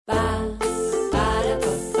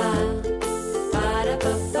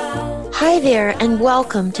Hi there, and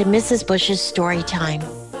welcome to Mrs. Bush's Storytime.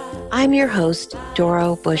 I'm your host,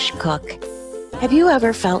 Doro Bush Cook. Have you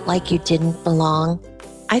ever felt like you didn't belong?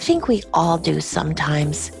 I think we all do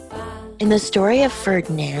sometimes. In the story of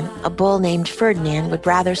Ferdinand, a bull named Ferdinand would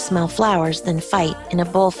rather smell flowers than fight in a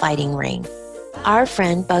bullfighting ring. Our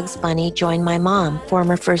friend Bugs Bunny joined my mom,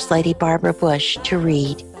 former First Lady Barbara Bush, to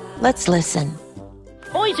read. Let's listen.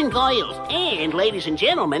 Boys and girls, and ladies and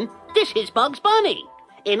gentlemen, this is Bugs Bunny.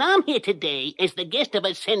 And I'm here today as the guest of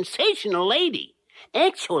a sensational lady.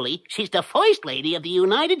 Actually, she's the First Lady of the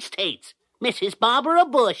United States, Mrs. Barbara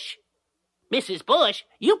Bush. Mrs. Bush,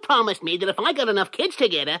 you promised me that if I got enough kids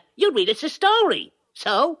together, you'd read us a story.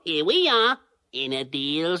 So, here we are, and a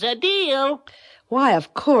deal's a deal. Why,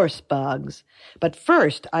 of course, Bugs. But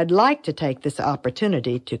first, I'd like to take this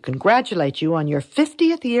opportunity to congratulate you on your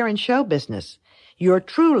 50th year in show business. You're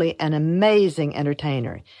truly an amazing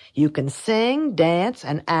entertainer. You can sing, dance,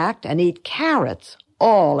 and act, and eat carrots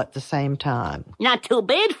all at the same time. Not too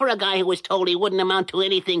bad for a guy who was told he wouldn't amount to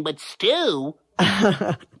anything but stew.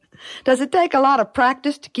 Does it take a lot of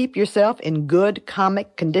practice to keep yourself in good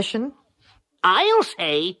comic condition? I'll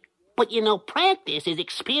say, but practice is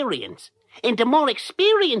experience. And the more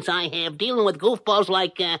experience I have dealing with goofballs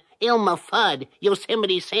like Elmer Fudd,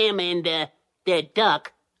 Yosemite Sam, and that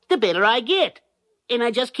duck, the better I get. And I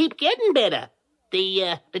just keep getting better.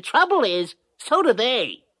 The trouble is, so do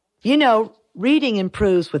they. Reading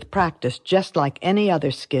improves with practice just like any other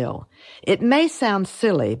skill. It may sound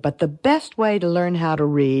silly, but the best way to learn how to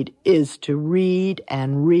read is to read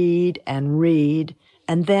and read and read,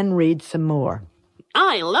 and then read some more.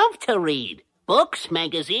 I love to read. Books,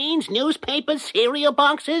 magazines, newspapers, cereal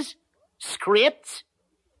boxes, scripts.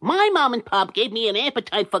 My mom and pop gave me an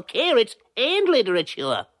appetite for carrots and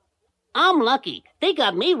literature. I'm lucky. They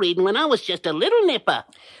got me reading when I was just a little nipper.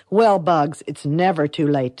 Well, Bugs, it's never too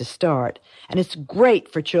late to start, and it's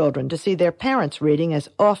great for children to see their parents reading as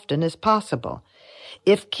often as possible.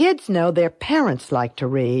 If kids know their parents like to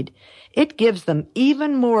read, it gives them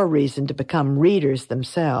even more reason to become readers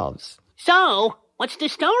themselves. So, what's the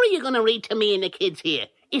story you're going to read to me and the kids here?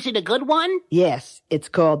 Is it a good one? Yes, it's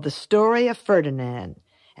called The Story of Ferdinand,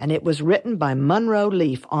 and it was written by Munro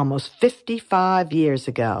Leaf almost 55 years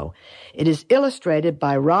ago. It is illustrated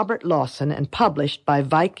by Robert Lawson and published by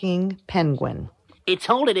Viking Penguin. It's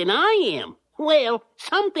older than I am. Well,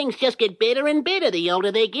 some things just get better and better the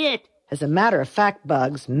older they get. As a matter of fact,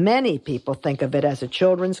 Bugs, many people think of it as a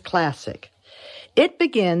children's classic. It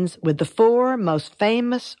begins with the 4 most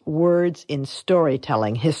famous words in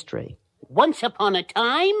storytelling history. Once upon a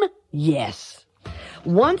time? Yes.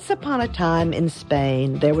 Once upon a time in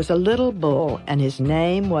Spain, there was a little bull, and his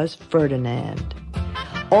name was Ferdinand.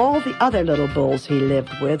 All the other little bulls he lived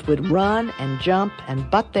with would run and jump and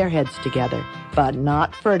butt their heads together, but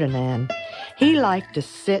not Ferdinand. He liked to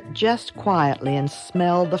sit just quietly and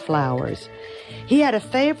smell the flowers. He had a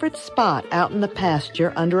favorite spot out in the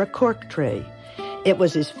pasture under a cork tree. It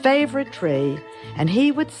was his favorite tree, and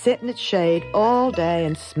he would sit in its shade all day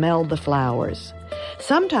and smell the flowers.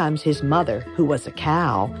 Sometimes his mother, who was a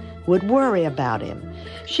cow, would worry about him.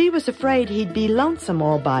 She was afraid he'd be lonesome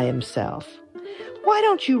all by himself. "Why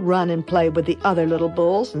don't you run and play with the other little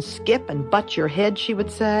bulls and skip and butt your head?" she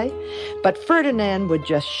would say. But Ferdinand would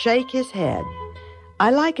just shake his head. "I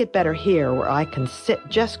like it better here where I can sit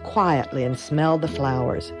just quietly and smell the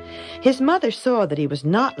flowers." His mother saw that he was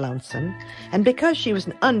not lonesome, and because she was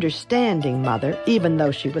an understanding mother, even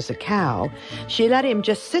though she was a cow, she let him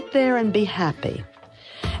just sit there and be happy.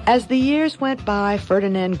 As the years went by,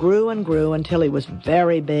 Ferdinand grew and grew until he was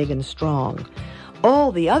very big and strong.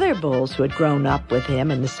 All the other bulls who had grown up with him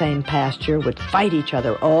in the same pasture would fight each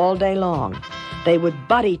other all day long. They would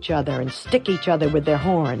butt each other and stick each other with their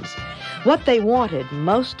horns. What they wanted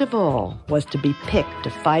most of all was to be picked to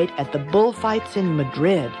fight at the bullfights in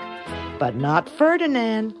Madrid. But not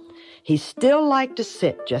Ferdinand. He still liked to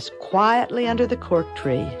sit just quietly under the cork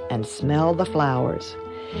tree and smell the flowers.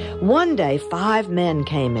 One day, 5 men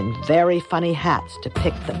came in very funny hats to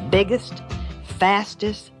pick the biggest,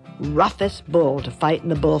 fastest, roughest bull to fight in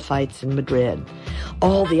the bullfights in Madrid.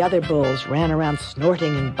 All the other bulls ran around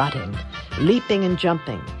snorting and butting, leaping and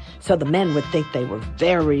jumping, so the men would think they were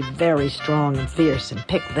very, very strong and fierce and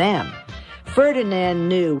pick them. Ferdinand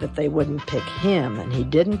knew that they wouldn't pick him, and he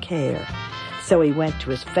didn't care. So he went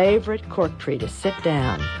to his favorite cork tree to sit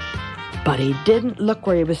down. But he didn't look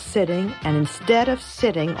where he was sitting, and instead of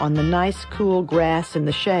sitting on the nice cool grass in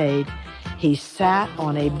the shade, he sat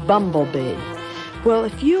on a bumblebee. Well,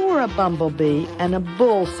 if you were a bumblebee and a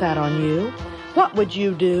bull sat on you, what would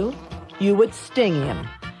you do? You would sting him.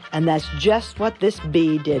 And that's just what this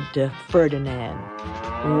bee did to Ferdinand.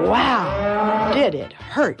 Wow, did it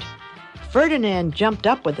hurt. Ferdinand jumped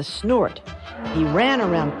up with a snort. He ran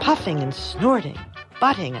around puffing and snorting,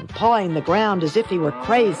 butting and pawing the ground as if he were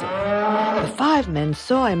crazy. The 5 men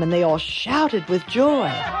saw him and they all shouted with joy.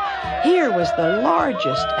 Here was the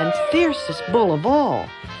largest and fiercest bull of all,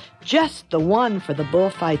 just the one for the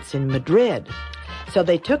bullfights in Madrid. So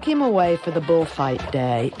they took him away for the bullfight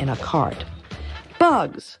day in a cart.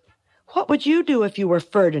 Bugs, what would you do if you were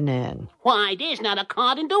Ferdinand? Why, there's not a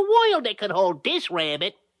cart in the world that could hold this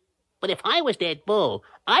rabbit. But if I was that bull,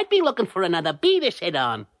 I'd be looking for another bee to sit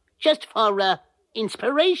on, just for,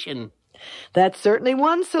 inspiration. That's certainly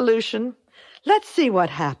one solution. Let's see what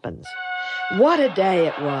happens. What a day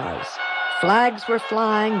it was. Flags were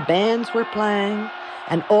flying, bands were playing,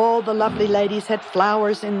 and all the lovely ladies had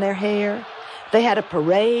flowers in their hair. They had a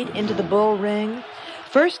parade into the bull ring.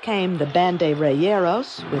 First came the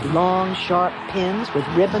banderilleros with long, sharp pins with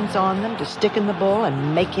ribbons on them to stick in the bull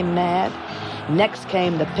and make him mad. Next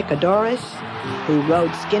came the picadores, who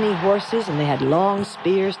rode skinny horses, and they had long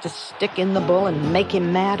spears to stick in the bull and make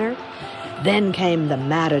him madder. Then came the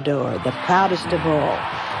matador, the proudest of all.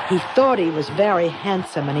 He thought he was very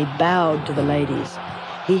handsome, and he bowed to the ladies.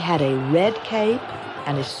 He had a red cape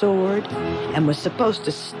and a sword, and was supposed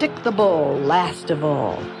to stick the bull last of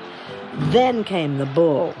all. Then came the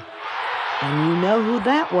bull. And you know who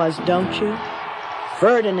that was, don't you?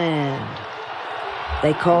 Ferdinand.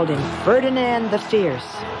 They called him Ferdinand the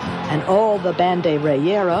Fierce, and all the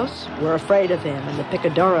banderilleros were afraid of him, and the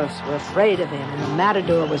picadoros were afraid of him, and the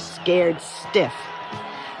matador was scared stiff.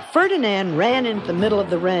 Ferdinand ran into the middle of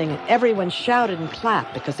the ring, and everyone shouted and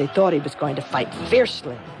clapped because they thought he was going to fight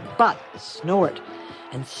fiercely, butt, snort,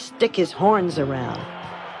 and stick his horns around.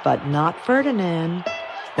 But not Ferdinand.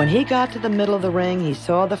 When he got to the middle of the ring, he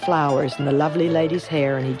saw the flowers in the lovely lady's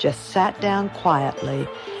hair, and he just sat down quietly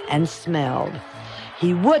and smelled.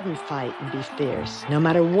 He wouldn't fight and be fierce, no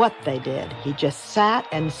matter what they did. He just sat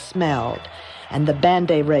and smelled. And the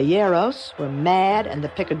banderilleros were mad, and the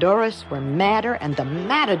picadores were madder, and the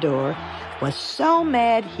matador was so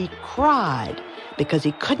mad he cried because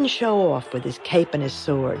he couldn't show off with his cape and his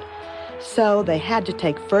sword. So they had to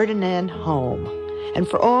take Ferdinand home. And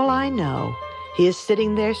for all I know, he is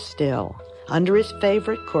sitting there still, under his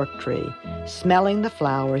favorite cork tree, smelling the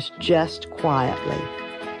flowers just quietly.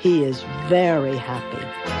 He is very happy.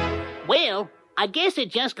 Well, I guess it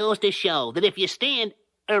just goes to show that if you stand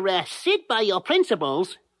or sit by your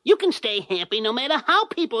principles, you can stay happy no matter how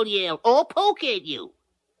people yell or poke at you.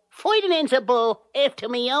 Ferdinand's a bull after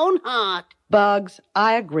me own heart. Bugs,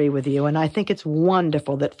 I agree with you, and I think it's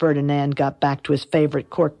wonderful that Ferdinand got back to his favorite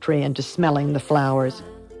cork tree and to smelling the flowers.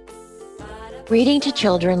 Reading to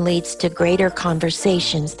children leads to greater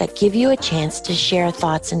conversations that give you a chance to share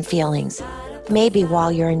thoughts and feelings, maybe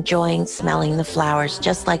while you're enjoying smelling the flowers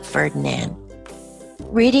just like Ferdinand.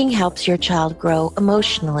 Reading helps your child grow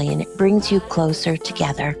emotionally, and it brings you closer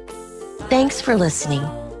together. Thanks for listening.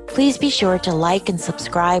 Please be sure to like and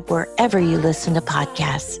subscribe wherever you listen to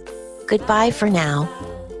podcasts. Goodbye for now.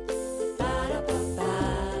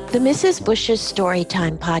 The Mrs. Bush's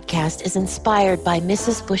Storytime podcast is inspired by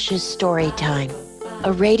Mrs. Bush's Storytime,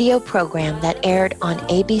 a radio program that aired on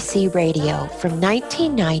ABC Radio from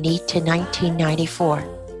 1990 to 1994,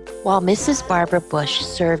 while Mrs. Barbara Bush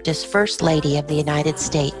served as First Lady of the United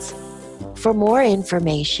States. For more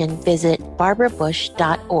information, visit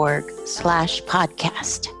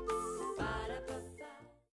barbarabush.org/podcast.